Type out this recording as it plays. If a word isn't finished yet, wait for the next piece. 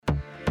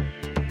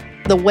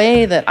The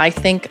way that I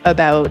think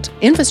about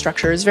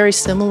infrastructure is very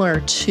similar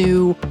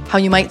to how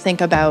you might think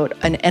about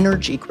an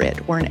energy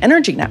grid or an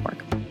energy network.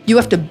 You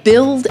have to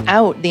build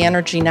out the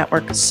energy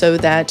network so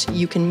that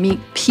you can meet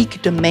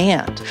peak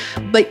demand,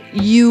 but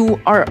you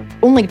are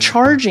only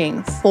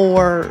charging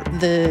for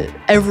the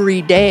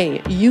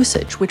everyday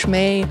usage, which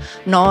may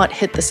not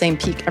hit the same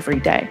peak every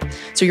day.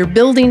 So you're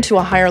building to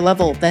a higher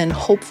level, then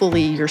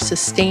hopefully you're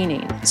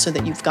sustaining so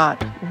that you've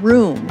got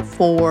room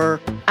for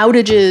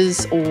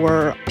outages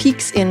or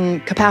peaks in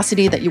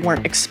capacity that you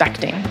weren't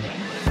expecting.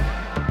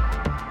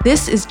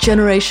 This is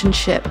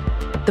Generationship,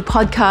 the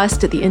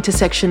podcast at the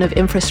intersection of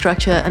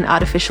infrastructure and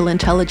artificial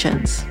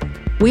intelligence.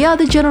 We are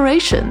the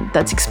generation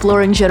that's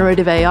exploring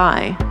generative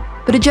AI,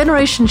 but a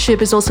generation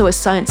ship is also a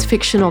science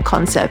fictional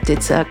concept.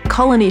 It's a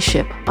colony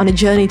ship on a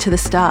journey to the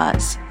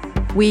stars.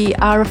 We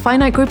are a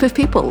finite group of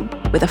people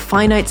with a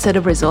finite set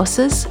of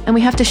resources, and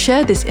we have to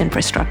share this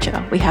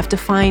infrastructure. We have to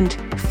find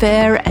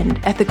fair and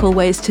ethical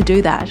ways to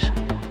do that.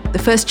 The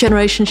first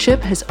generation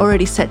ship has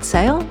already set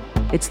sail.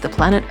 It's the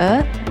planet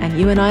Earth, and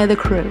you and I are the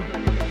crew.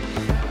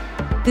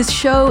 This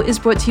show is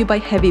brought to you by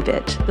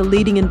HeavyBit, the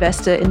leading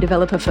investor in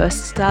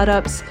developer-first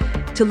startups.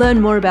 To learn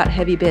more about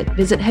HeavyBit,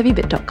 visit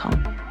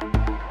heavybit.com.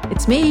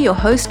 It's me, your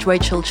host,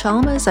 Rachel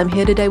Chalmers. I'm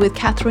here today with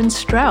Catharine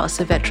Strauss,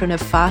 a veteran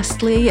of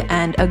Fastly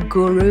and a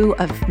guru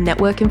of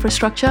network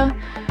infrastructure.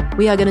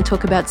 We are going to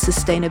talk about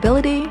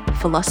sustainability,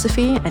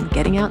 philosophy, and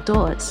getting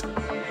outdoors.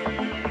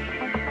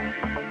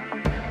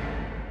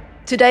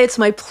 Today, it's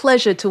my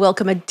pleasure to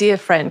welcome a dear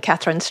friend,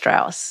 Catharine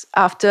Strauss.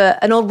 After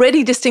an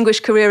already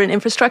distinguished career in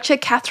infrastructure,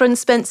 Catharine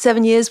spent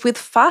 7 years with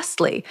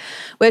Fastly,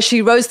 where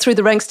she rose through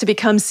the ranks to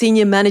become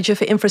Senior Manager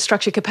for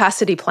Infrastructure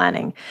Capacity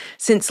Planning.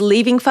 Since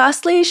leaving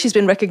Fastly, she's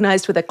been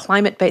recognized with a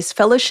climate-based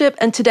fellowship,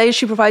 and today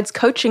she provides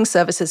coaching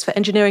services for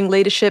engineering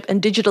leadership and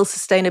digital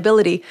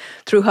sustainability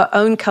through her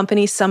own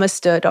company,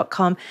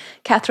 Summerstir.com.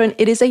 Catharine,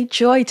 it is a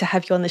joy to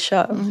have you on the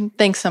show.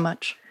 Thanks so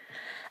much.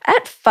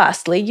 At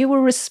Fastly, you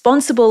were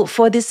responsible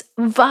for this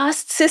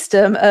vast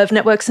system of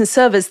networks and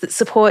servers that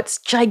supports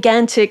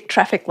gigantic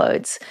traffic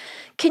loads.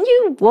 Can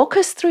you walk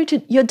us through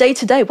to your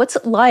day-to-day? What's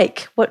it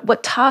like?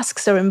 What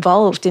tasks are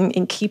involved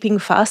in keeping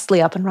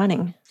Fastly up and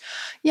running?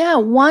 Yeah,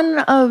 one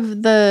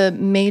of the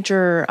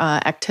major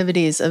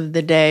activities of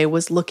the day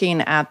was looking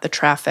at the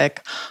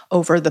traffic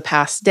over the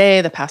past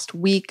day, the past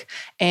week,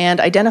 and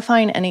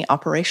identifying any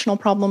operational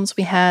problems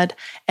we had,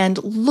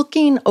 and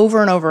looking over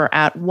and over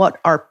at what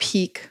our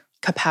peak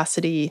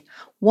capacity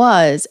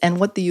was and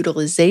what the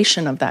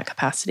utilization of that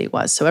capacity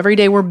was. So every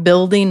day we're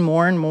building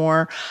more and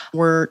more.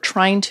 We're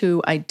trying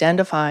to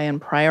identify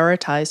and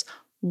prioritize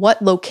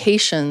what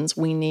locations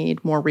we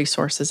need more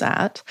resources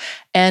at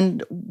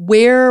and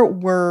where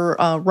we're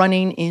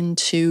running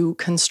into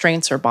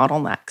constraints or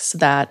bottlenecks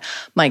that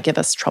might give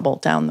us trouble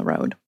down the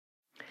road.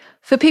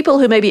 For people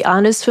who maybe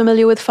aren't as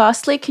familiar with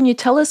Fastly, can you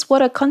tell us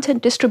what a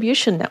content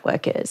distribution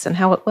network is and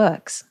how it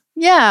works?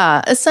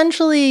 Yeah,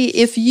 essentially,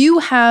 if you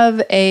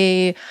have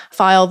a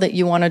file that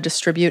you want to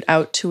distribute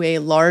out to a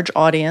large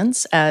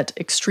audience at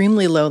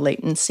extremely low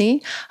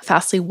latency,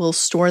 Fastly will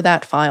store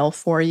that file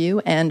for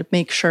you and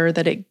make sure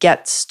that it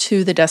gets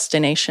to the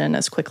destination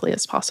as quickly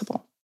as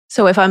possible.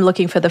 So if I'm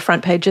looking for the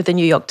front page of the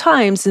New York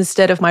Times,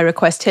 instead of my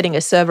request hitting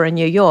a server in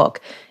New York,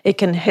 it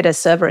can hit a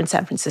server in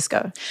San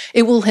Francisco.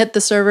 It will hit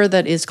the server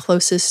that is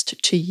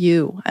closest to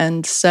you.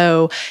 And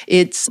so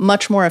it's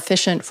much more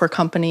efficient for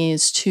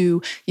companies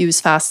to use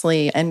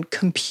Fastly and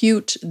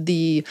compute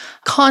the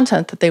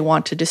content that they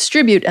want to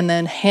distribute and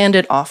then hand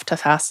it off to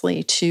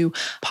Fastly to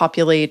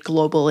populate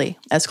globally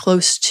as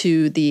close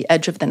to the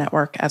edge of the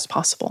network as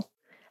possible.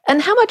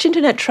 And how much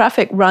internet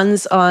traffic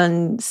runs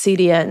on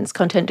CDNs,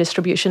 content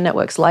distribution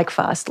networks like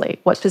Fastly?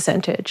 What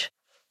percentage?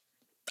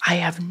 I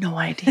have no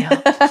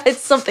idea.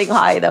 It's something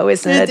high, though,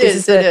 isn't it? It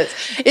is.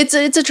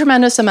 It's a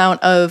tremendous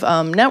amount of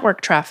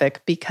network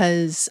traffic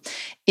because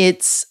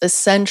it's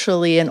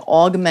essentially an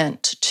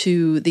augment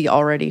to the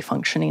already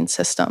functioning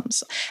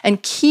systems.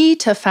 And key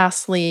to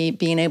Fastly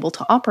being able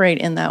to operate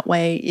in that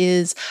way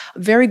is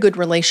very good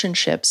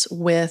relationships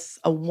with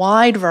a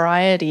wide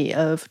variety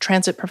of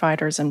transit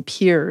providers and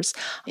peers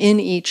in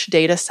each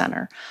data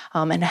center.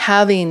 And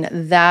having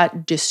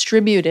that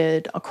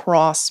distributed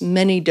across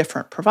many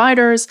different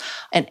providers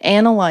and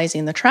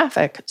analyzing the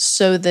traffic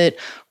so that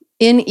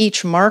in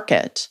each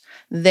market,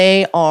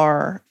 they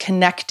are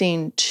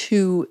connecting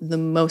to the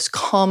most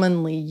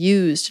commonly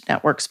used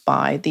networks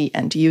by the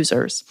end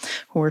users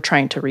who are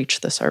trying to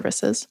reach the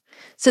services.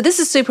 So this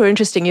is super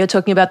interesting. You're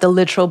talking about the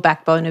literal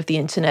backbone of the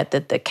internet,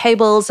 the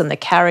cables and the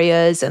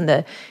carriers and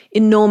the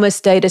enormous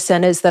data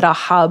centers that are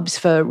hubs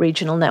for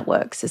regional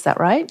networks. Is that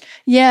right?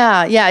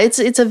 Yeah.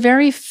 It's a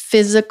very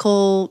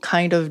physical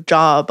kind of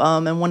job.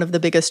 And one of the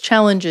biggest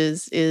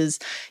challenges is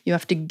you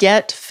have to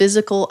get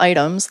physical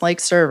items like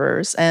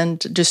servers and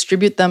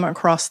distribute them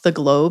across the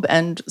globe.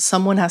 And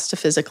someone has to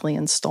physically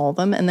install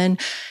them. And then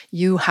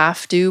you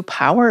have to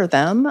power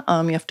them.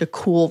 You have to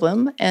cool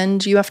them.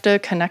 And you have to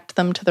connect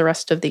them to the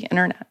rest of the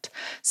internet.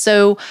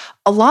 So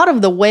A lot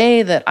of the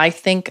way that I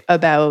think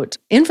about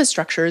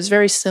infrastructure is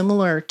very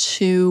similar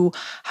to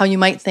how you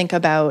might think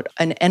about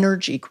an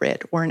energy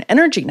grid or an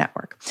energy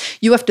network.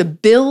 You have to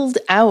build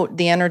out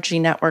the energy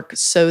network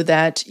so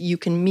that you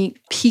can meet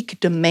peak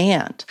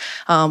demand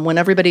when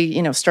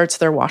everybody, starts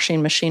their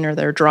washing machine or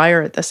their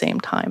dryer at the same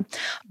time.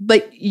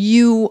 But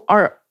you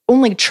are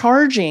only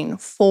charging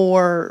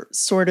for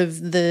sort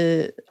of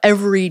the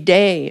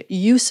everyday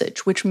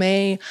usage, which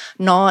may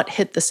not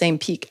hit the same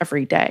peak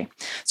every day.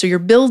 So you're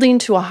building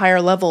to a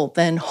higher level,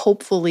 then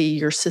hopefully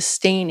you're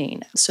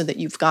sustaining so that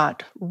you've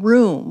got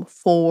room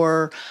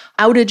for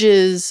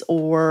outages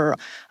or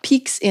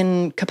peaks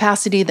in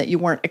capacity that you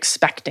weren't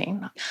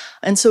expecting.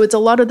 And so it's a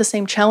lot of the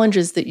same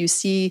challenges that you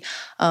see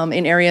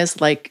in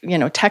areas like,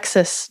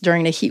 Texas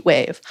during a heat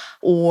wave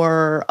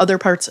or other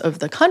parts of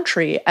the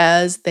country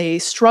as they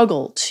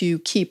struggle to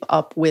keep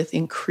up with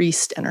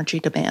increased energy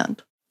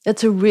demand.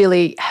 That's a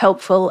really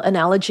helpful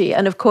analogy.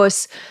 And of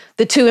course,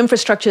 the two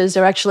infrastructures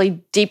are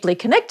actually deeply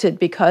connected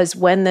because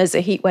when there's a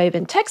heat wave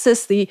in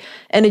Texas, the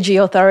Energy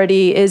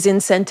Authority is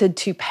incented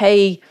to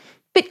pay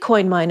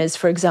Bitcoin miners,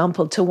 for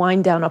example, to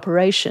wind down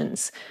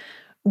operations.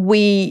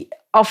 We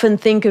often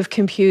think of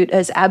compute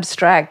as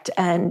abstract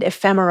and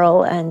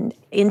ephemeral and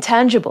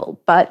intangible,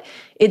 but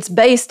it's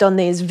based on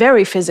these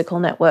very physical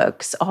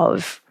networks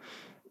of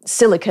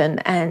silicon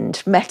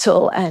and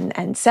metal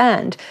and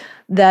sand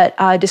that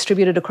are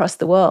distributed across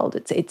the world.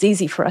 It's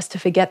easy for us to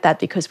forget that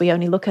because we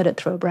only look at it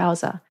through a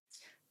browser.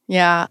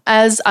 Yeah,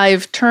 as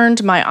I've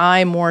turned my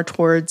eye more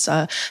towards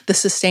the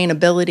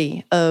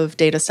sustainability of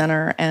data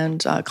center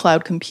and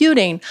cloud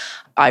computing,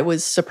 I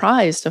was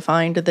surprised to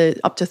find that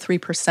up to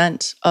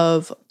 3%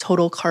 of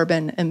total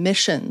carbon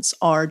emissions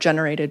are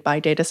generated by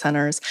data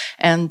centers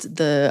and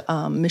the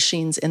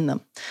machines in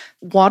them.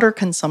 Water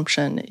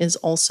consumption is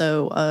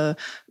also a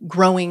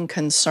growing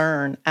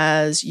concern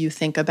as you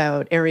think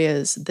about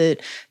areas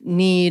that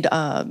need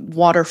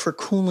water for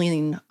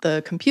cooling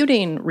the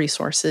computing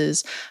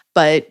resources,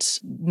 but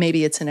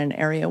maybe it's in an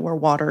area where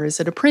water is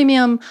at a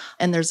premium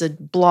and there's a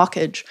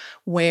blockage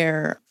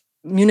where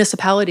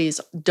municipalities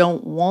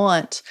don't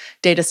want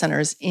data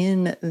centers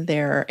in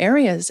their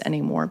areas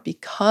anymore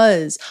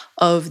because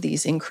of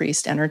these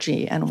increased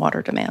energy and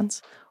water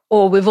demands.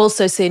 Or we've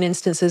also seen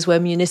instances where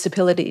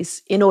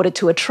municipalities, in order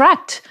to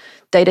attract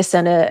data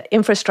center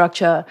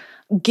infrastructure,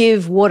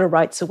 give water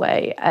rights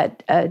away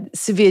at a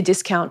severe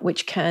discount,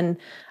 which can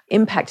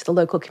impact the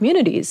local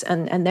communities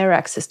and their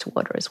access to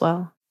water as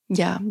well.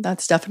 Yeah,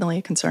 that's definitely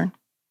a concern.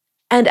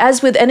 And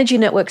as with energy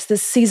networks,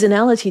 there's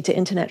seasonality to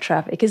internet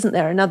traffic, isn't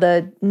there?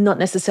 Another not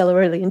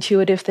necessarily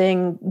intuitive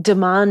thing,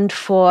 demand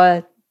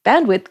for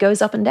bandwidth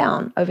goes up and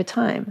down over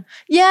time.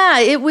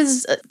 Yeah, that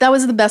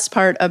was the best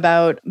part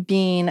about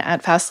being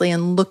at Fastly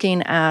and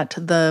looking at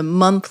the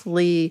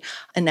monthly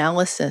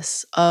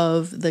analysis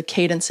of the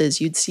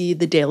cadences. You'd see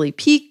the daily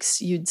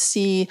peaks, you'd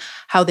see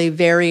how they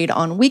varied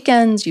on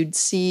weekends, you'd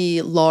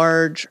see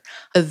large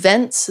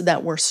events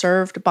that were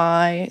served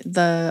by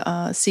the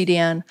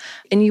CDN,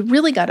 and you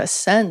really got a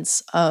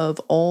sense of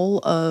all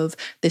of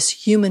this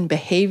human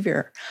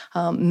behavior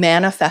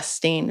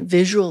manifesting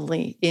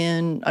visually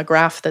in a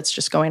graph that's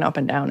just going up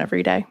and down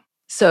every day.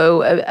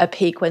 So a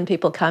peak when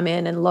people come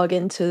in and log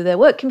into their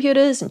work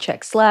computers and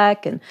check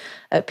Slack, and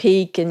a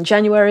peak in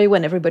January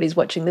when everybody's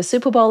watching the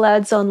Super Bowl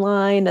ads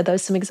online. Are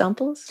those some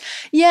examples?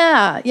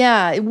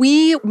 Yeah.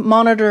 We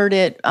monitored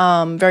it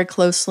very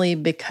closely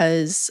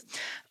because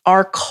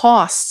our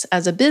costs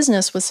as a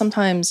business was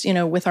sometimes,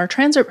 with our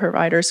transit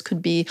providers could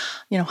be,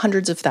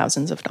 hundreds of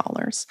thousands of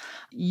dollars.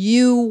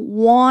 You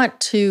want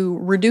to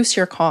reduce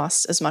your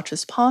costs as much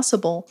as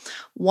possible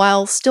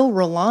while still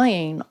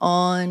relying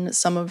on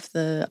some of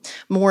the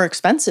more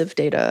expensive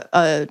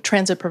data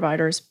transit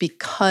providers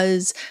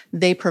because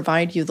they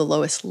provide you the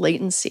lowest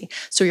latency.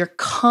 So you're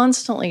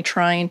constantly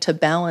trying to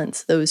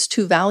balance those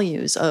two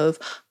values of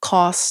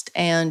cost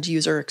and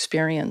user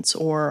experience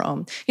or,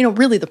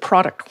 really the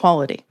product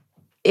quality.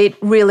 It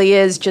really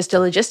is just a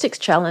logistics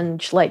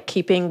challenge, like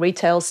keeping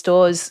retail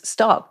stores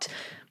stocked,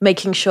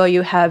 making sure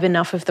you have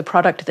enough of the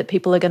product that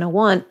people are going to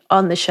want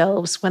on the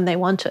shelves when they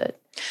want it.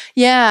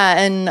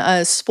 Yeah, and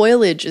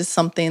spoilage is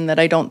something that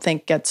I don't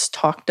think gets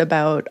talked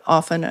about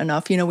often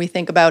enough. We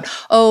think about,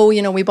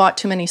 we bought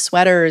too many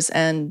sweaters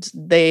and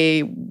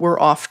they were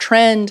off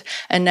trend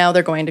and now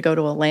they're going to go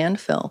to a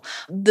landfill.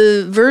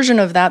 The version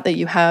of that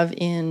you have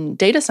in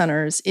data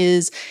centers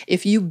is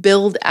if you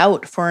build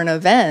out for an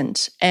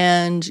event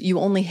and you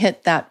only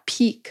hit that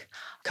peak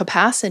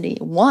capacity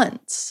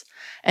once,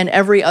 and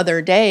every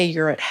other day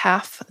you're at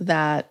half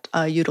that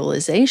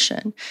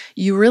utilization,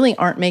 you really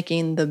aren't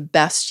making the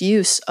best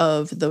use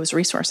of those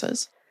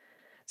resources.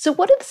 So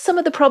what are some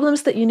of the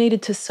problems that you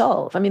needed to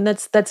solve? I mean,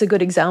 that's a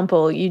good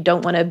example. You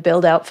don't want to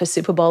build out for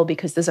Super Bowl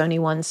because there's only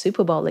one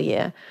Super Bowl a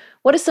year.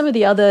 What are some of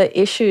the other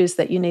issues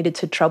that you needed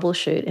to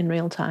troubleshoot in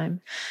real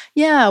time?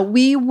 Yeah,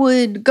 we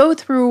would go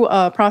through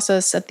a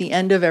process at the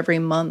end of every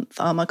month,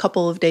 a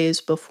couple of days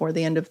before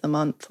the end of the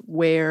month,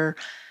 where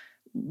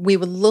we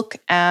would look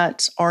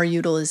at our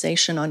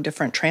utilization on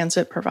different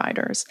transit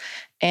providers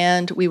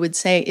and we would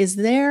say, is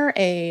there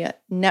a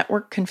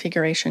network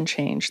configuration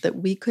change that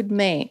we could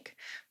make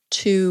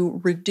to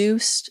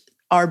reduce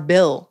our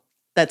bill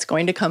that's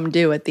going to come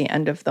due at the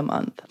end of the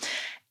month?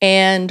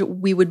 And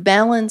we would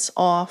balance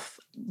off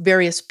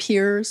various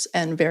peers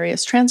and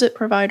various transit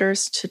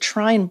providers to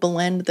try and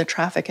blend the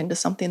traffic into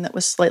something that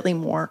was slightly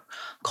more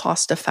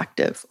cost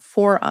effective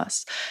for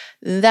us.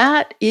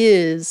 That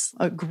is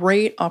a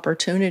great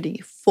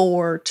opportunity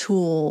for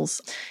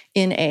tools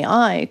in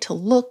AI to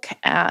look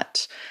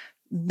at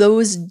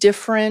those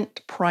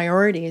different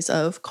priorities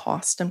of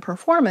cost and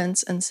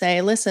performance and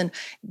say, listen,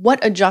 what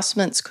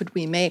adjustments could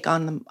we make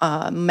on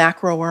the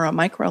macro or a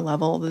micro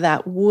level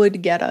that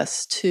would get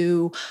us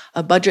to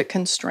a budget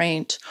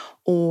constraint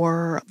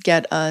or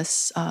get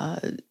us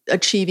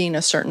achieving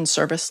a certain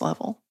service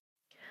level?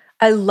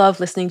 I love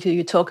listening to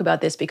you talk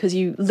about this because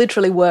you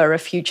literally were a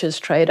futures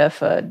trader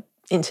for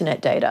internet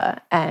data.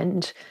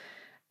 And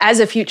as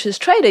a futures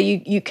trader,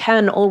 you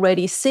can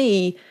already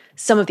see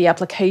some of the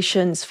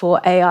applications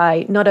for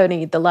AI, not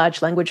only the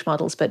large language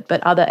models, but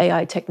other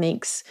AI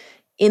techniques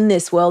in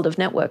this world of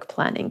network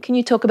planning. Can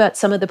you talk about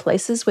some of the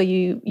places where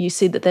you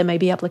see that there may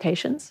be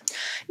applications?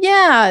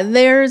 Yeah,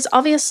 there's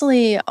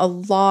obviously a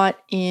lot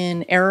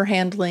in error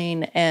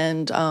handling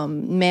and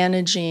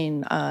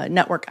managing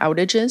network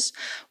outages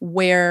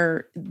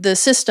where the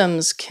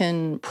systems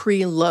can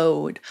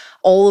preload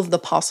all of the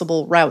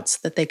possible routes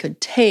that they could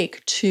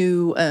take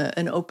to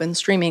an open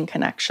streaming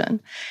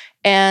connection.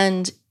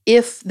 And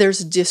if there's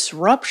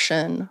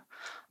disruption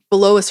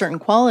below a certain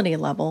quality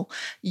level,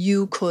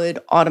 you could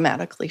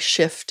automatically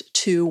shift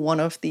to one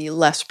of the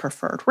less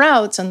preferred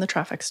routes and the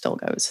traffic still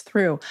goes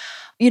through.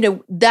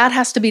 That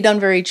has to be done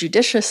very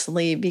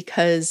judiciously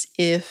because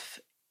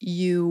if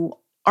you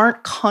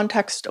aren't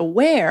context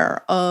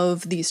aware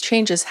of these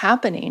changes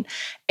happening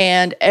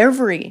and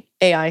every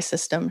AI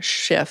system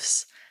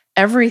shifts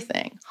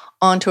everything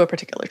onto a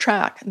particular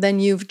track, then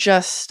you've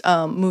just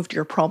moved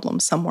your problem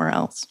somewhere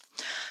else.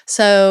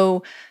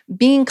 So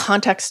being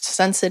context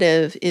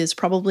sensitive is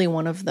probably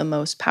one of the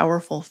most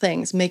powerful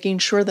things, making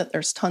sure that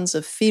there's tons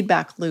of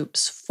feedback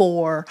loops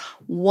for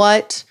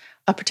what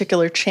a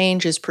particular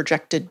change is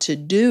projected to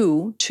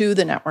do to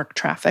the network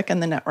traffic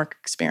and the network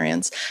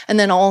experience, and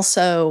then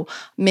also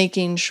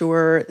making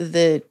sure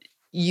that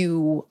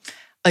you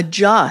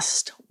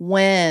adjust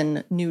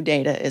when new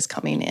data is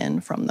coming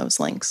in from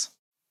those links.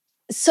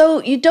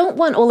 So you don't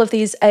want all of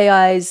these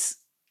AIs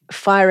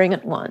firing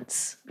at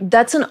once.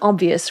 That's an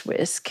obvious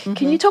risk. Mm-hmm.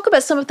 Can you talk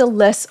about some of the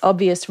less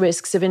obvious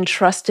risks of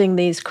entrusting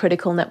these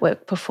critical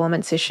network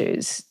performance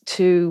issues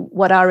to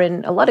what are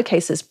in a lot of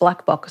cases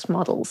black box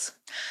models?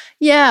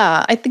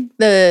 Yeah, I think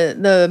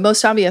the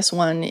most obvious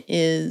one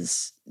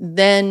is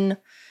then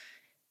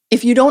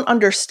if you don't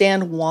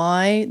understand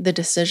why the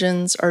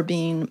decisions are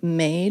being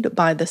made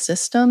by the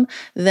system,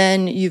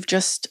 then you've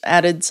just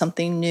added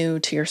something new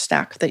to your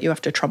stack that you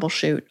have to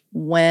troubleshoot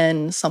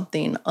when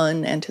something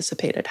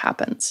unanticipated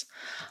happens.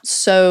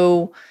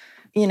 So,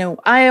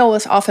 I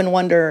always often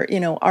wonder,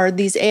 are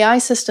these AI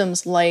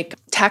systems like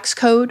tax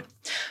code,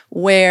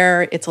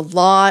 where it's a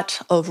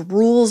lot of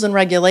rules and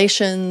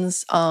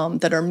regulations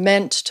that are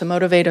meant to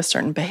motivate a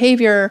certain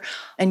behavior,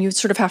 and you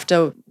sort of have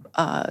to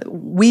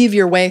weave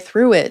your way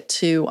through it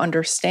to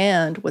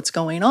understand what's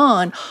going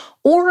on?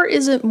 Or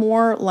is it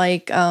more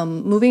like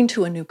moving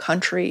to a new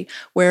country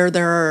where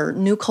there are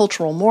new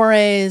cultural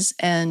mores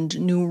and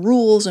new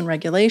rules and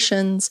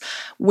regulations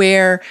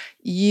where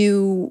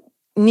you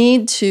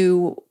need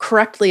to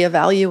correctly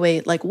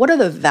evaluate, like, what are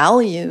the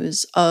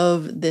values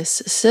of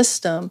this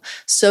system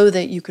so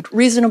that you could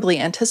reasonably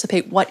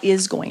anticipate what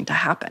is going to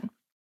happen?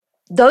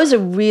 Those are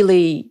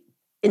really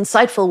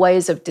insightful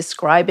ways of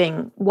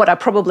describing what are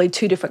probably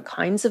two different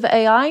kinds of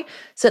AI.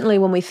 Certainly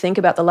when we think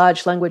about the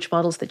large language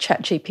models, the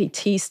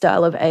ChatGPT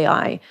style of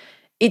AI,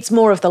 it's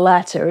more of the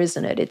latter,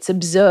 isn't it? It's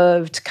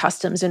observed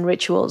customs and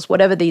rituals,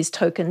 whatever these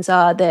tokens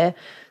are, they're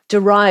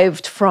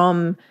derived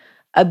from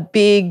a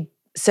big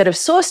set of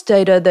source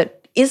data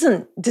that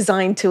isn't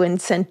designed to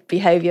incent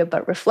behavior,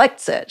 but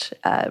reflects it,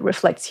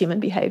 reflects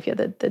human behavior,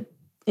 the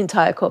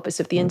entire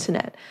corpus of the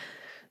internet.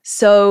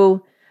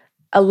 So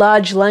a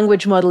large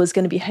language model is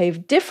going to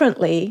behave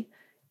differently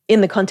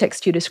in the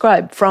context you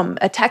described from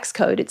a tax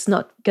code. It's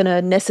not going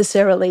to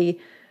necessarily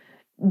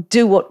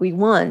do what we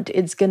want.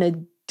 It's going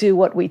to do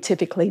what we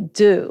typically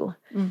do.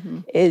 Mm-hmm.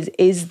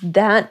 Is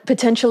that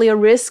potentially a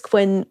risk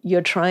when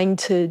you're trying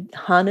to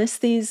harness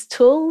these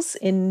tools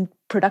in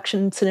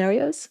production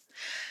scenarios?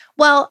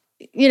 Well,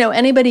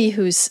 anybody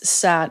who's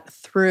sat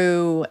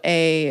through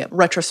a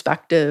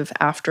retrospective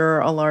after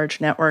a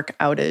large network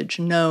outage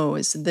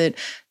knows that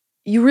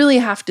you really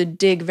have to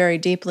dig very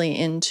deeply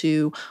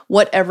into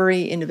what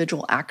every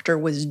individual actor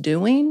was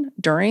doing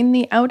during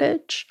the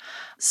outage.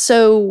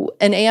 So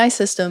an AI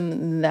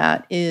system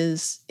that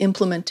is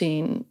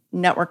implementing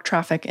network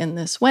traffic in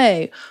this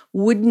way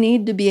would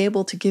need to be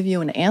able to give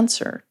you an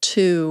answer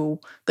to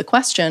the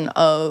question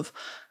of,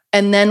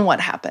 and then what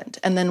happened?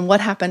 And then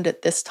what happened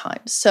at this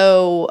time?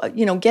 So,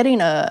 getting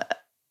a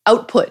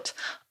output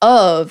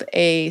of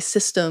a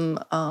system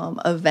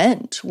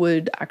event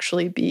would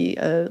actually be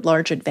a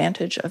large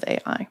advantage of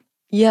AI.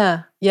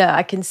 Yeah,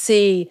 I can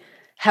see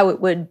how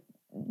it would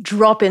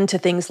drop into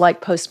things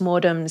like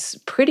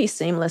postmortems pretty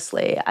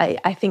seamlessly.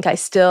 I think I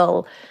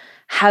still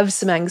have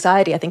some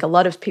anxiety. I think a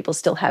lot of people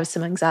still have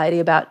some anxiety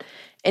about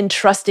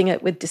entrusting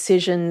it with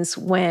decisions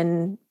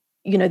when,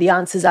 the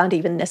answers aren't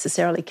even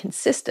necessarily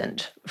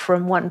consistent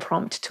from one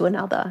prompt to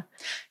another.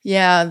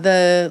 Yeah,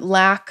 the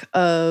lack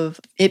of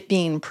it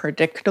being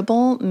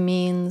predictable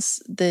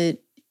means that,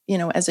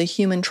 as a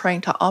human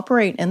trying to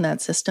operate in that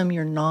system,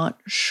 you're not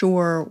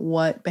sure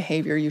what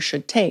behavior you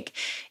should take.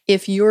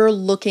 If you're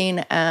looking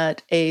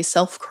at a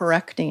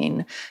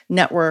self-correcting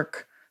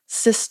network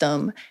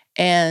system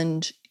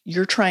and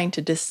you're trying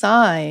to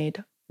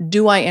decide,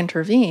 do I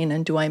intervene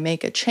and do I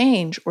make a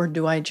change, or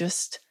do I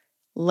just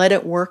let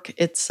it work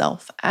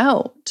itself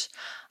out?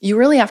 You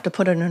really have to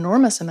put an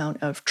enormous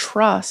amount of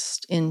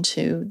trust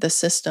into the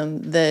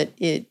system that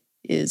it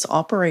is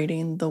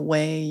operating the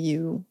way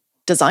you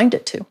designed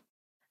it to.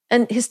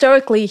 And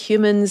historically,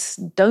 humans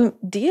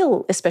don't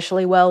deal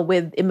especially well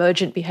with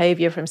emergent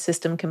behavior from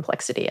system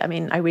complexity. I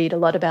mean, I read a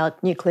lot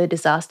about nuclear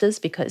disasters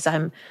because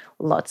I'm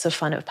lots of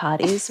fun of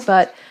parties.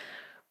 But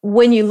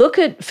when you look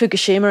at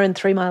Fukushima and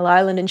 3 Mile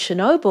Island and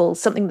Chernobyl,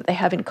 something that they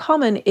have in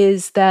common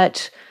is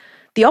that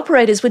the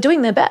operators were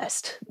doing their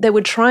best. They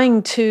were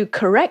trying to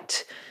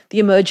correct the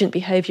emergent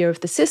behavior of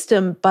the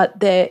system, but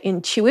their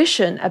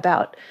intuition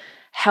about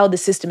how the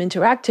system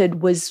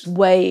interacted was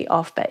way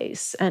off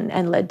base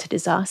and led to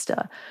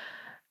disaster.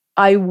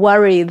 I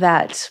worry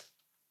that,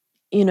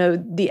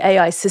 the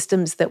AI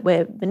systems that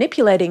we're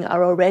manipulating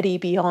are already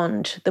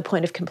beyond the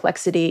point of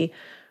complexity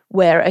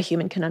where a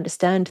human can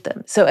understand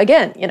them. So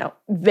again,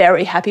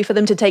 very happy for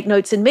them to take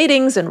notes in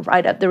meetings and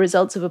write up the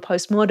results of a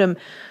postmortem.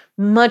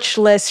 Much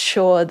less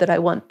sure that I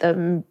want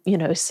them,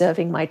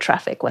 serving my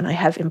traffic when I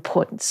have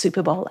important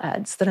Super Bowl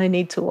ads that I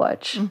need to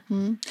watch.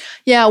 Mm-hmm.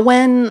 Yeah,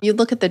 when you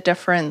look at the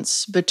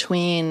difference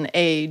between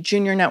a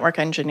junior network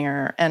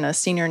engineer and a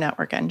senior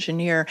network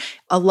engineer,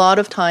 a lot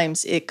of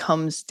times it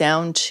comes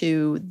down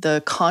to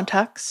the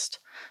context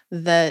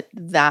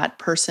that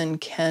person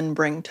can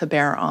bring to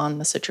bear on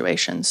the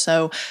situation.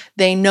 So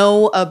they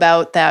know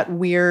about that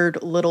weird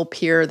little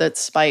pier that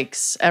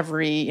spikes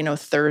every,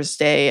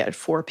 Thursday at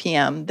 4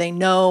 p.m. They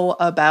know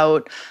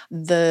about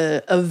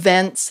the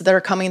events that are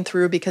coming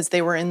through because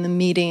they were in the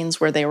meetings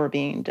where they were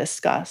being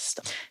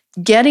discussed.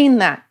 Getting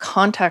that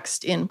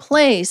context in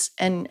place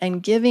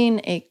and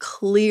giving a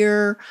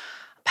clear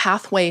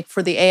pathway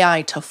for the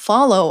AI to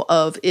follow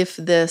of if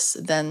this,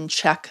 then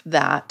check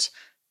that,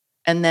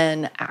 and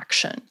then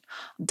action.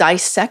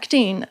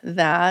 Dissecting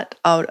that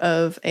out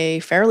of a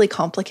fairly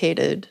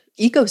complicated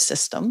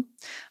ecosystem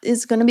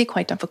is going to be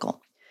quite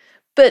difficult.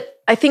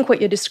 But I think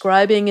what you're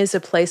describing is a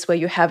place where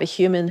you have a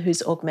human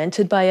who's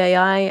augmented by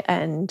AI,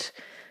 and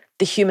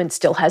the human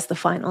still has the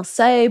final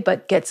say,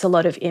 but gets a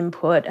lot of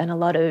input and a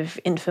lot of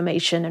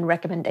information and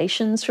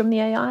recommendations from the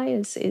AI.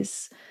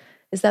 Is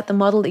that the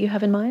model that you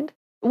have in mind?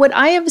 What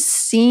I have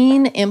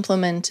seen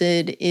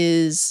implemented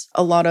is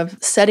a lot of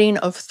setting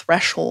of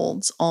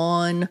thresholds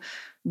on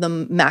the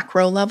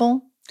macro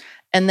level,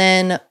 and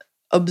then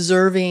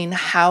observing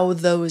how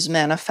those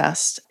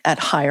manifest at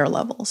higher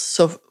levels.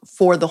 So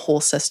for the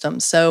whole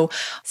system. So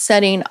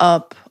setting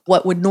up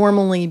what would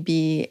normally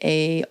be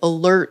an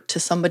alert to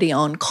somebody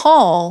on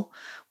call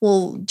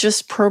will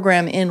just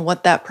program in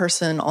what that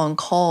person on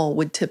call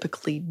would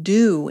typically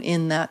do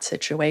in that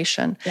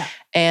situation. Yeah.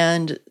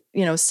 And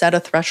set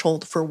a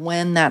threshold for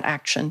when that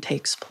action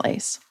takes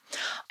place.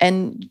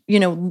 And,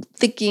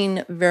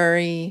 thinking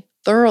very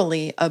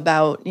thoroughly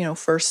about,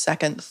 first,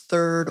 second,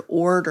 third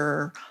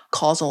order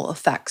causal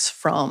effects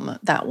from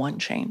that one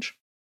change.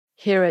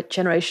 Here at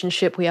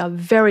Generationship, we are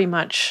very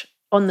much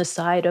on the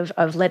side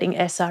of letting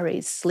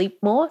SREs sleep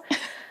more.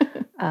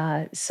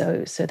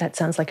 So that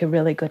sounds like a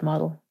really good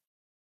model.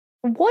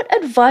 What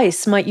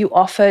advice might you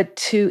offer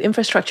to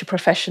infrastructure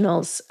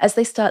professionals as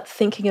they start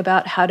thinking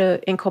about how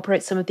to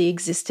incorporate some of the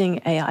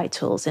existing AI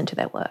tools into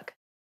their work?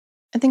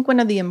 I think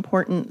one of the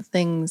important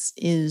things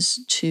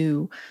is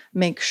to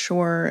make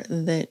sure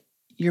that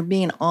you're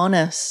being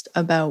honest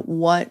about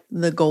what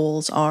the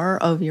goals are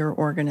of your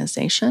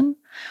organization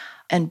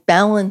and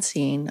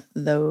balancing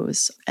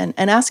those and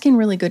asking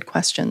really good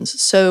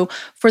questions. So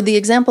for the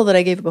example that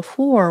I gave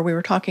before, we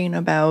were talking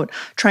about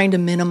trying to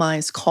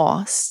minimize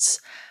costs,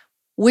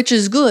 which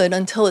is good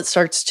until it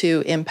starts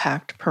to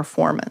impact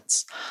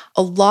performance.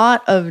 A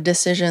lot of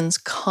decisions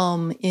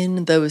come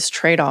in those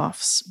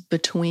trade-offs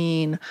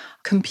between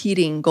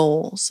competing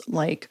goals,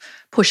 like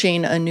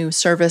pushing a new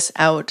service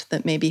out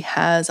that maybe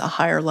has a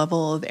higher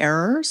level of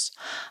errors.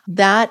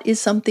 That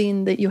is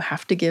something that you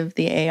have to give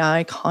the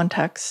AI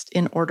context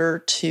in order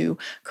to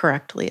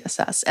correctly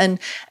assess. And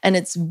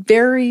it's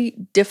very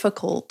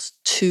difficult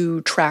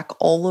to track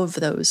all of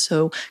those.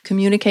 So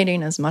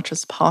communicating as much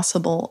as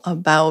possible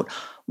about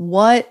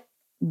what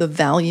the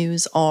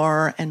values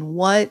are and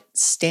what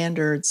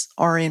standards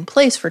are in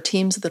place for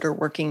teams that are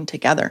working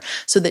together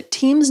so that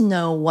teams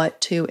know what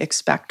to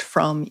expect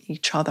from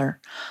each other.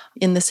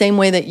 In the same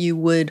way that you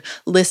would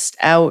list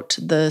out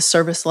the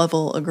service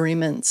level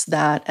agreements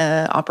that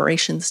an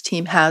operations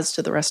team has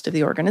to the rest of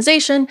the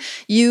organization,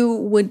 you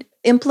would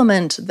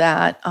implement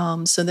that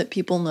so that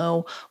people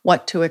know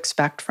what to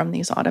expect from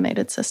these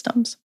automated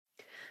systems.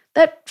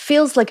 That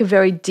feels like a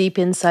very deep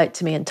insight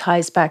to me and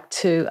ties back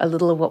to a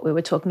little of what we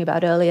were talking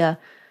about earlier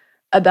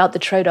about the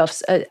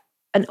trade-offs.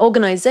 An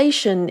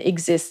organization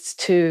exists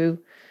to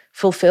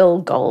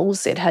fulfill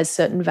goals. It has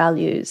certain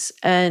values.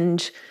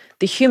 And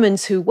the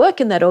humans who work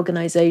in that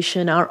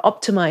organization are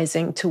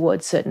optimizing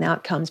towards certain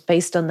outcomes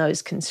based on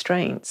those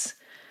constraints.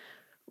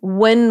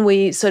 When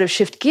we sort of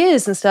shift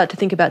gears and start to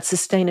think about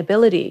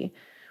sustainability,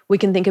 we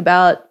can think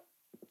about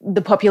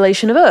the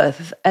population of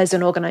Earth as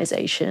an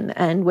organization,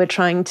 and we're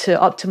trying to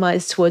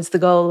optimize towards the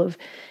goal of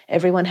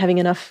everyone having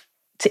enough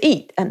to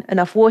eat and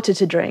enough water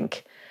to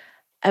drink.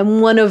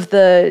 And one of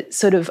the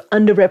sort of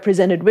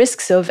underrepresented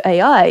risks of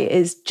AI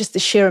is just the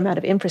sheer amount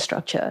of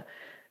infrastructure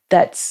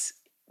that's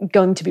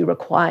going to be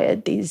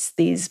required.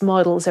 These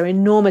models are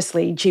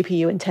enormously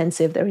GPU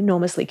intensive, they're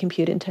enormously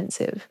compute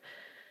intensive.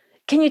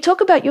 Can you talk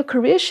about your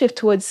career shift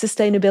towards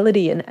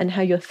sustainability and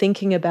how you're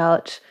thinking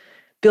about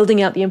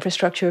building out the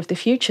infrastructure of the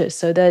future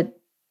so that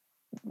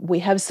we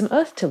have some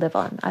Earth to live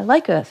on? I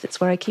like Earth. It's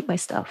where I keep my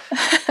stuff.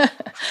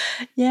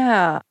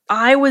 Yeah.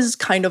 I was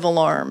kind of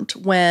alarmed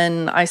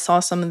when I saw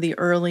some of the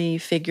early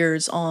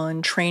figures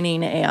on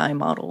training AI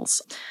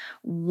models.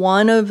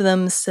 One of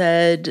them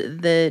said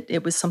that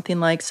it was something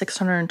like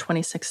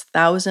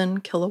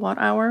 626,000 kilowatt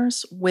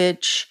hours,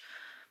 which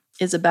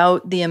is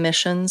about the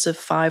emissions of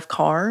 5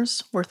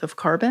 cars worth of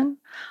carbon.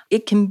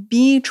 It can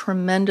be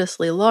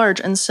tremendously large.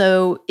 And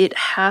so it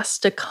has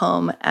to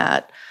come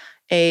at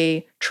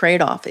a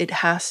trade-off. It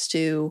has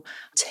to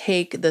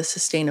take the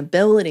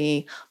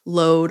sustainability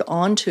load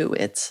onto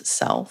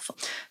itself,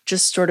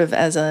 just sort of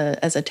as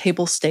a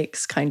table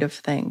stakes kind of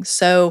thing.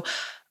 So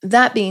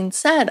that being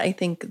said, I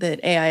think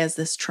that AI has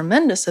this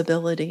tremendous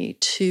ability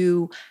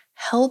to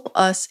help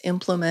us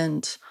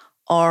implement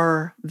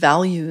our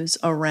values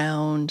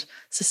around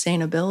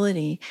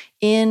sustainability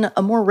in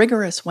a more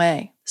rigorous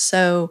way.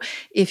 So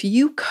if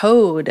you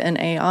code an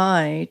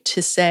AI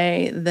to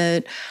say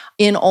that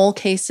in all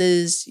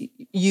cases,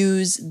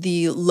 use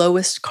the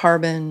lowest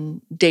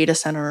carbon data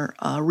center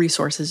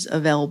resources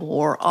available,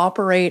 or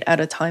operate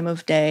at a time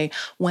of day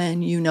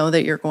when you know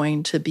that you're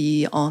going to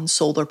be on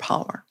solar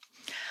power,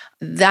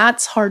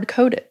 that's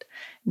hard-coded.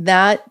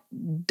 That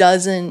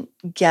doesn't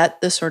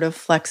get the sort of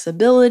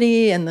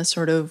flexibility and the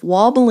sort of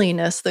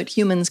wobbliness that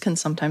humans can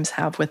sometimes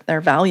have with their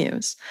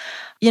values.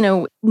 You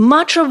know,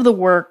 much of the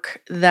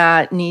work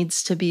that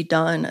needs to be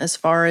done as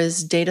far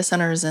as data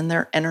centers and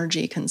their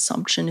energy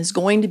consumption is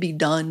going to be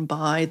done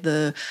by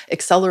the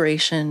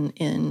acceleration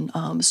in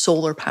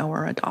solar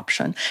power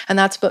adoption. And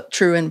that's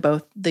true in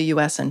both the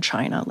US and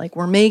China. Like,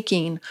 we're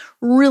making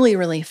really,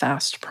 really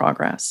fast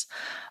progress.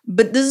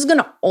 But this is going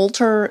to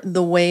alter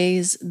the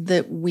ways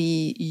that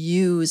we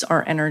use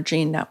our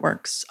energy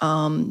networks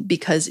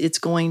because it's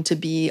going to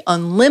be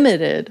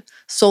unlimited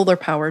solar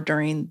power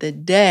during the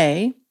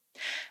day.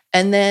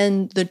 And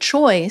then the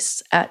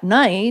choice at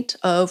night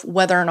of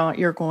whether or not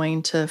you're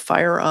going to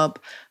fire up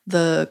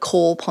the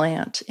coal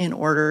plant in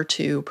order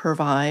to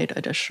provide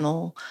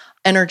additional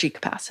energy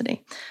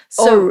capacity.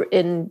 So, or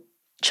in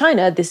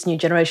China, this new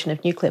generation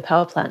of nuclear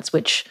power plants,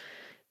 which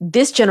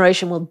this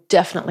generation will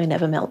definitely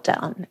never melt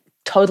down.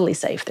 Totally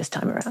safe this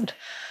time around.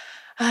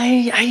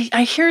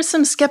 I hear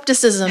some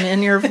skepticism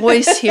in your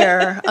voice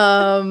here,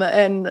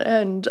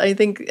 and I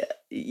think,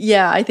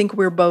 I think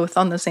we're both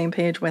on the same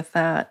page with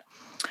that.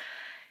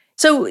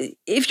 So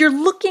if you're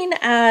looking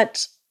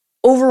at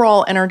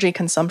overall energy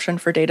consumption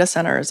for data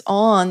centers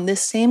on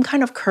this same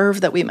kind of curve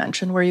that we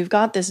mentioned, where you've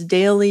got this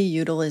daily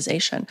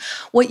utilization,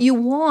 what you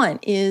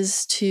want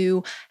is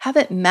to have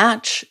it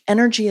match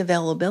energy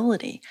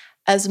availability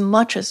as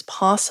much as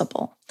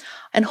possible.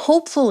 And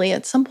hopefully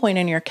at some point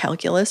in your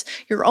calculus,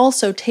 you're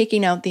also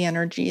taking out the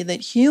energy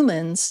that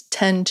humans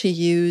tend to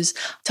use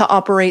to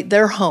operate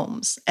their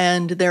homes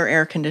and their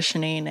air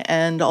conditioning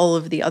and all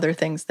of the other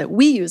things that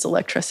we use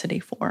electricity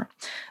for.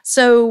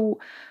 So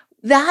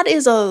that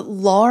is a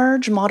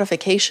large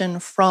modification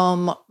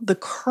from the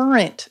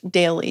current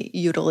daily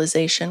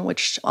utilization,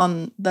 which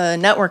on the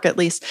network at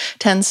least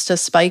tends to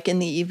spike in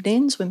the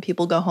evenings when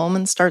people go home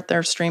and start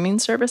their streaming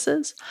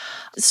services.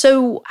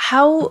 So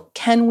how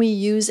can we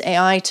use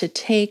AI to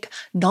take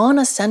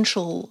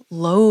non-essential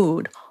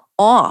load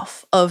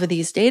off of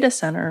these data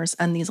centers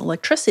and these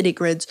electricity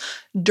grids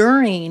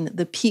during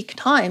the peak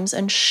times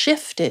and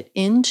shift it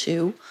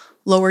into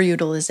lower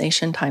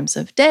utilization times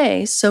of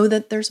day so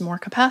that there's more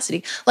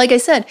capacity? Like I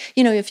said,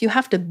 if you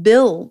have to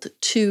build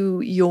to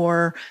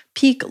your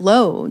peak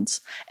loads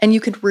and you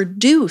could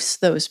reduce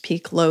those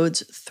peak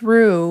loads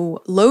through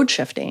load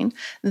shifting,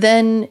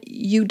 then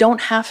you don't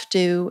have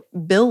to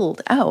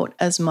build out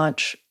as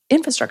much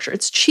infrastructure.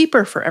 It's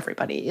cheaper for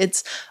everybody.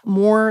 It's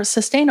more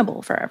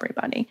sustainable for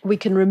everybody. We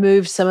can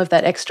remove some of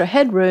that extra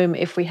headroom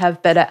if we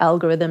have better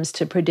algorithms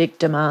to predict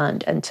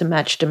demand and to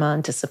match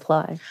demand to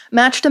supply.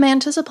 Match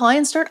demand to supply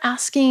and start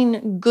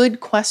asking good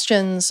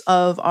questions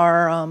of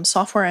our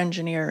software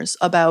engineers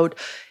about,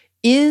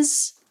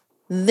 is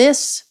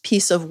this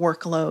piece of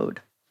workload,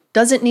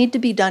 does it need to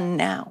be done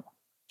now?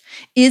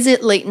 Is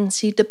it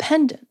latency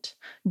dependent?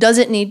 Does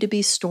it need to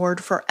be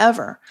stored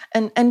forever?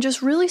 And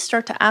just really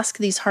start to ask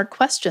these hard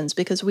questions,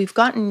 because we've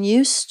gotten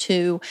used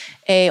to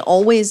a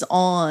always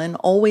on,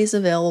 always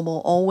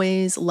available,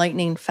 always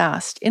lightning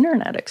fast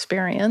internet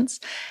experience.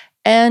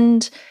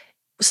 And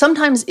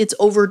sometimes it's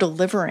over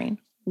delivering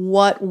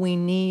what we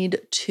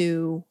need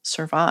to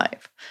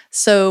survive.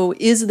 So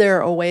is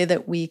there a way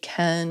that we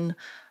can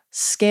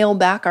scale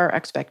back our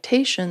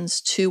expectations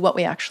to what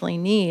we actually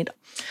need?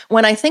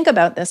 When I think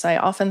about this, I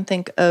often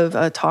think of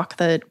a talk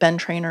that Ben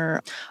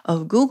Traynor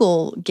of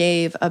Google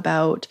gave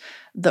about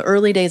the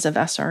early days of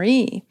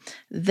SRE.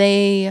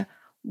 They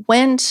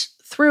went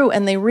through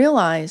and they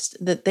realized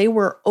that they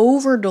were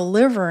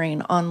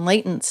over-delivering on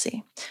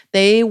latency.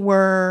 They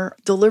were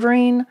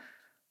delivering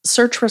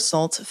search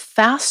results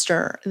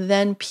faster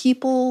than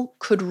people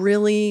could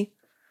really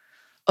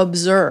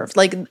observe.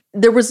 Like,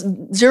 there was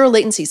zero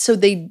latency. So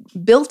they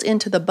built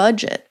into the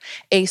budget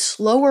a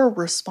slower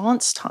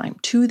response time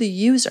to the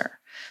user.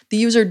 The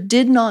user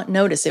did not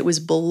notice. It was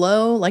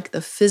below like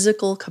the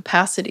physical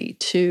capacity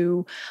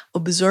to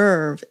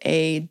observe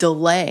a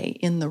delay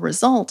in the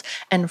result.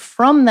 And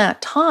from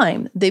that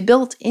time, they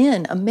built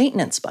in a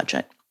maintenance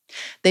budget.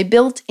 They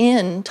built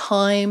in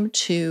time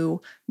to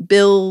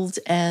build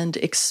and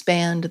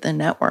expand the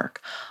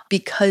network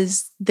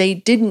because they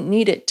didn't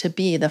need it to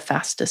be the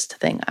fastest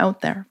thing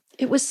out there.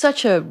 It was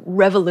such a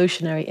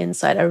revolutionary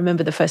insight. I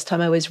remember the first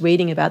time I was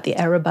reading about the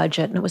error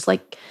budget, and it was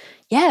like,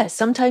 yeah,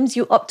 sometimes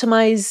you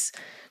optimize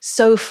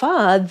so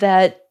far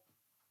that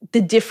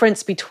the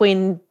difference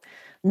between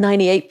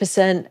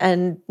 98%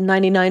 and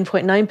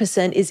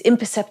 99.9% is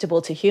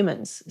imperceptible to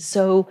humans.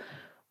 So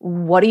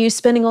what are you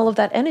spending all of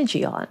that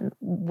energy on?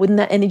 Wouldn't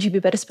that energy be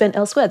better spent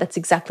elsewhere? That's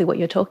exactly what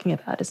you're talking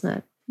about, isn't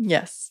it?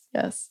 Yes,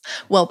 yes.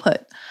 Well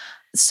put.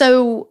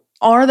 So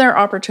are there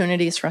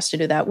opportunities for us to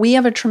do that? We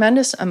have a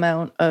tremendous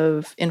amount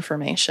of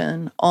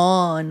information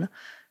on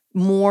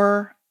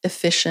more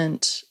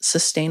efficient,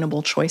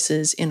 sustainable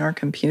choices in our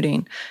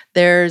computing.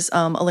 There's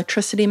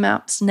electricity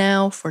maps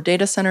now for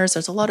data centers.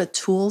 There's a lot of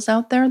tools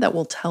out there that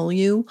will tell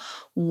you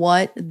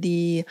what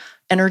the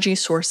energy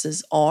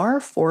sources are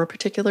for a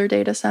particular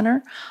data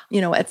center.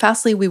 You know, at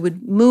Fastly, we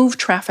would move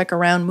traffic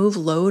around, move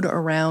load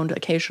around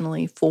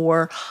occasionally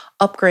for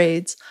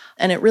upgrades.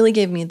 And it really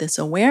gave me this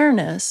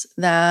awareness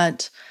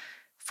that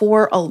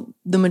for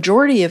the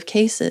majority of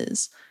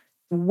cases,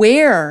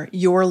 where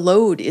your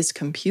load is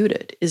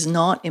computed is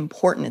not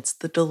important. It's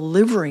the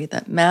delivery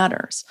that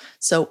matters.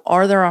 So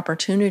are there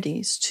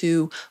opportunities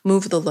to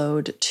move the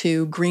load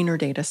to greener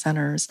data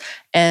centers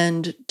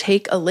and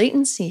take a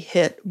latency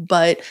hit,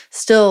 but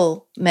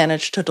still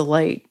manage to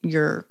delight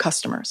your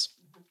customers?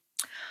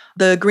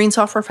 The Green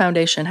Software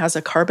Foundation has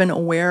a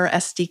carbon-aware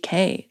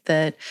SDK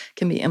that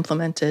can be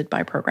implemented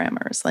by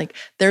programmers. Like,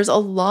 there's a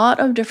lot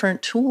of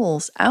different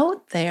tools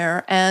out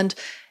there, and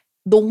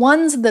the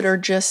ones that are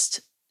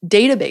just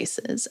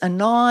databases and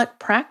not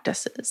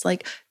practices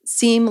like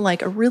seem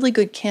like a really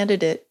good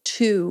candidate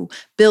to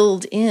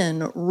build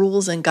in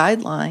rules and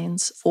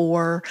guidelines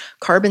for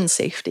carbon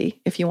safety,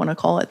 if you want to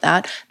call it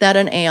that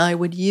an AI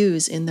would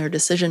use in their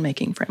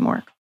decision-making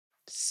framework.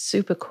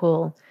 Super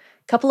cool.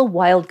 Couple of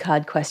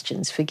wildcard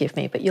questions, forgive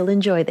me, but you'll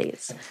enjoy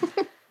these.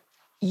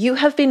 You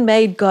have been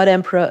made God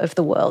Emperor of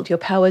the world. Your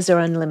powers are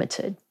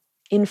unlimited.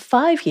 In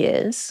 5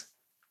 years,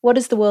 what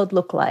does the world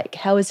look like?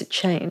 How has it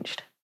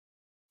changed?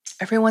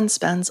 Everyone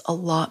spends a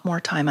lot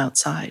more time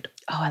outside.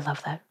 Oh, I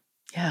love that.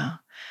 Yeah.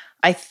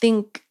 I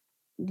think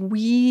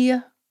we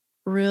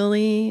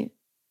really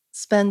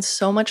spend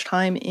so much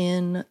time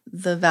in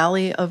the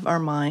valley of our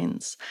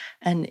minds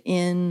and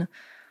in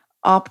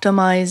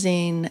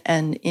optimizing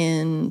and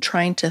in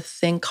trying to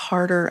think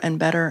harder and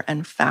better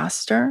and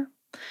faster.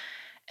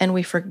 And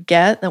we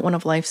forget that one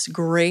of life's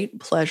great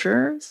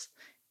pleasures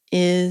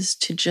is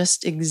to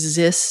just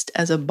exist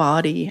as a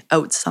body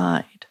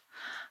outside.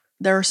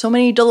 There are so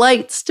many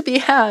delights to be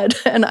had,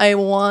 and I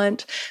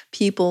want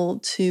people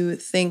to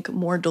think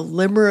more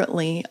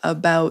deliberately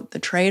about the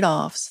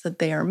trade-offs that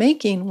they are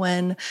making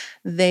when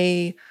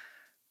they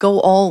go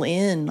all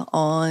in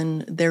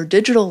on their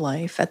digital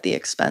life at the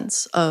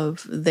expense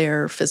of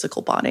their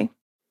physical body.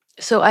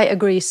 So I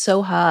agree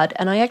so hard,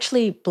 and I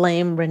actually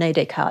blame René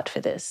Descartes for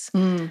this.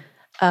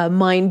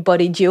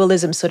 Mind-body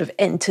dualism sort of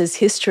enters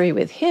history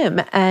with him,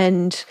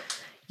 and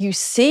you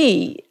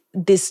see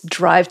this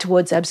drive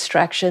towards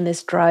abstraction,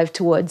 this drive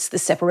towards the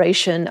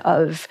separation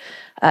of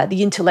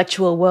the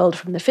intellectual world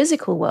from the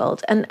physical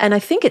world. And I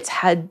think it's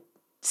had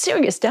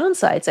serious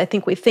downsides. I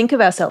think we think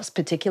of ourselves,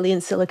 particularly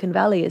in Silicon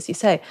Valley, as you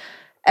say,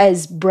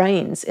 as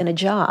brains in a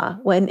jar,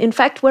 when in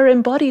fact we're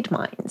embodied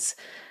minds.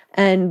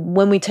 And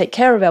when we take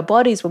care of our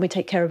bodies, when we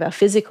take care of our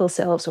physical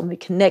selves, when we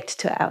connect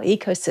to our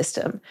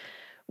ecosystem,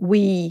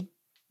 we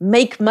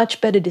make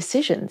much better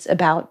decisions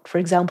about, for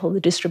example, the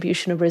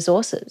distribution of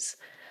resources.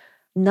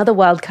 Another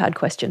wildcard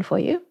question for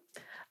you.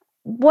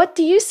 What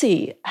do you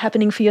see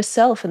happening for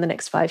yourself in the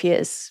next 5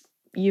 years?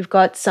 You've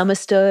got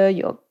Summerstir,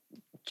 you're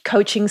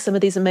coaching some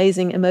of these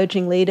amazing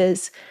emerging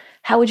leaders.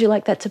 How would you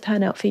like that to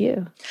pan out for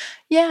you?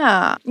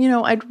 Yeah,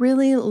 I'd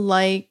really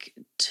like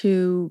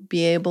to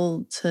be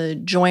able to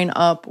join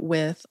up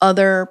with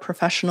other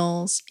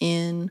professionals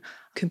in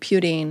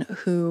computing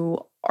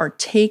who are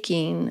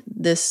taking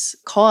this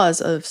cause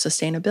of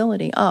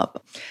sustainability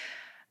up.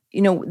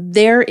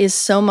 There is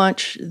so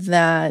much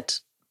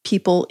that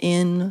people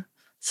in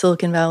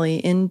Silicon Valley,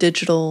 in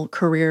digital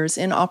careers,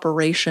 in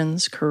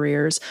operations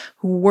careers,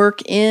 who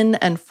work in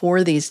and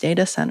for these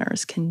data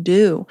centers can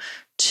do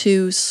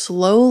to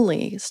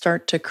slowly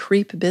start to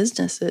creep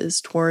businesses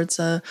towards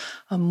a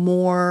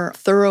more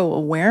thorough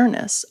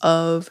awareness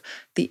of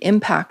the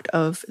impact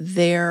of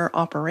their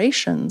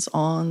operations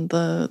on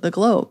the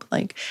globe.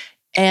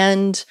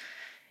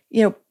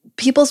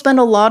 People spend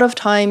a lot of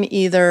time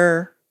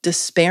either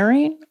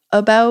despairing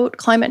about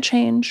climate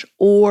change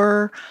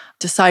or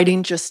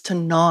deciding just to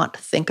not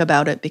think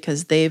about it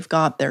because they've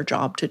got their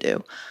job to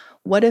do.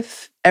 What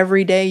if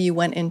every day you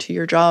went into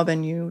your job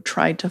and you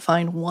tried to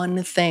find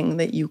one thing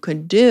that you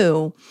could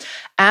do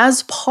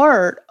as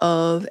part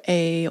of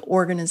an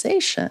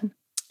organization?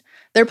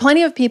 There are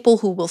plenty of people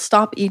who will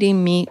stop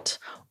eating meat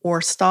or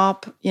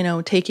stop,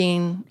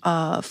 taking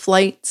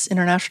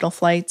international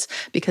flights,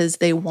 because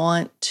they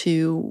want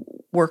to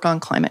work on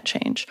climate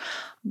change.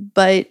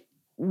 But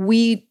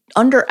we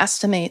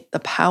underestimate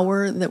the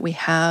power that we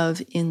have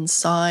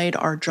inside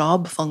our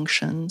job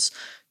functions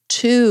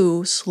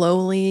to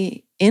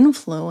slowly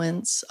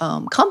influence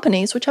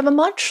companies which have a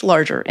much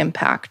larger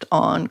impact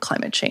on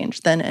climate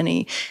change than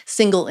any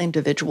single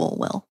individual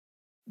will.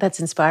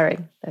 That's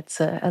inspiring. That's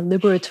a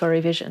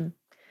liberatory vision.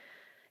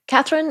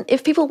 Catharine,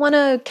 if people want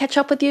to catch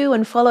up with you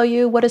and follow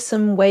you, what are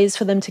some ways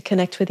for them to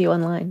connect with you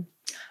online?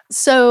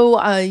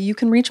 So you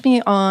can reach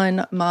me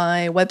on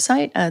my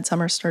website at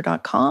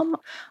summerstir.com.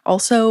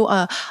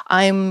 Also,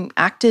 I'm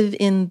active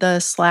in the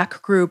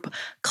Slack group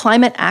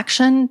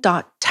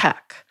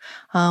climateaction.tech,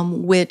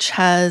 which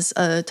has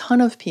a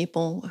ton of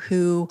people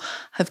who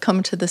have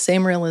come to the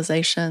same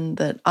realization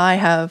that I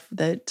have,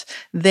 that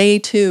they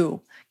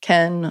too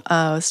can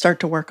start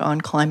to work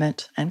on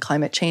climate and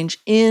climate change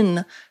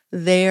in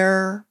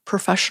their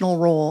professional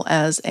role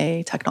as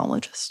a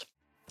technologist.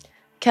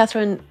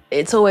 Catharine,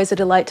 it's always a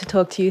delight to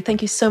talk to you.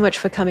 Thank you so much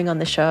for coming on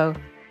the show.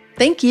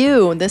 Thank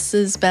you. This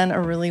has been a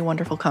really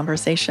wonderful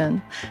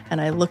conversation, and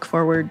I look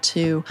forward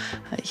to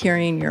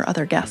hearing your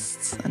other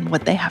guests and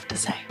what they have to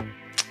say.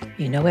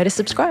 You know where to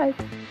subscribe.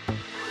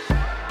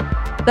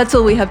 That's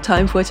all we have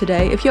time for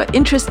today. If you're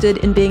interested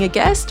in being a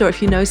guest, or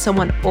if you know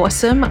someone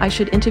awesome I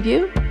should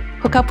interview,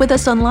 hook up with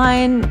us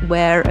online.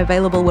 We're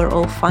available where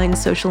all fine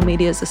social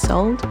medias are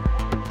sold.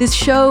 This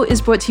show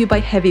is brought to you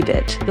by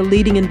HeavyBit, the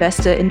leading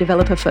investor in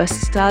developer-first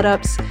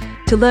startups.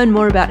 To learn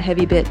more about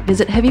HeavyBit,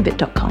 visit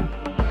heavybit.com.